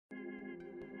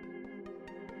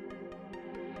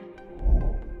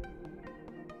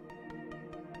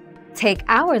Take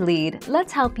our lead,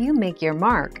 let's help you make your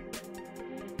mark.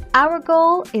 Our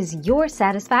goal is your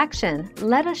satisfaction.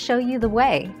 Let us show you the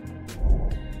way.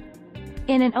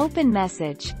 In an open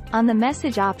message, on the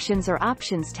Message Options or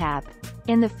Options tab,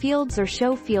 in the Fields or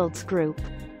Show Fields group,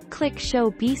 click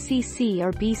Show BCC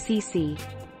or BCC.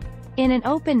 In an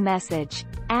open message,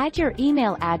 add your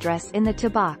email address in the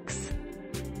To box.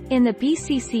 In the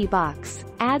BCC box,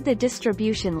 add the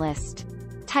distribution list.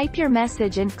 Type your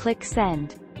message and click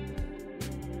Send.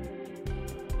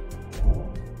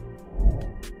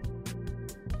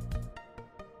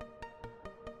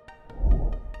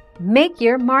 Make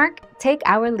your mark, take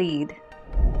our lead.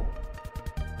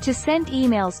 To send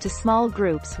emails to small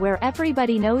groups where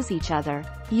everybody knows each other,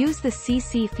 use the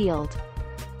CC field.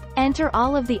 Enter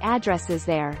all of the addresses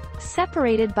there,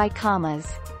 separated by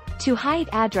commas. To hide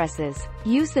addresses,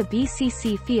 use the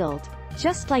BCC field,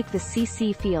 just like the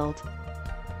CC field.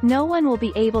 No one will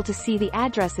be able to see the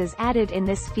addresses added in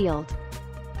this field.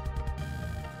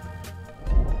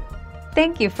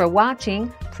 Thank you for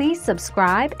watching. Please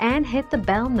subscribe and hit the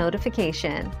bell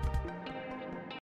notification.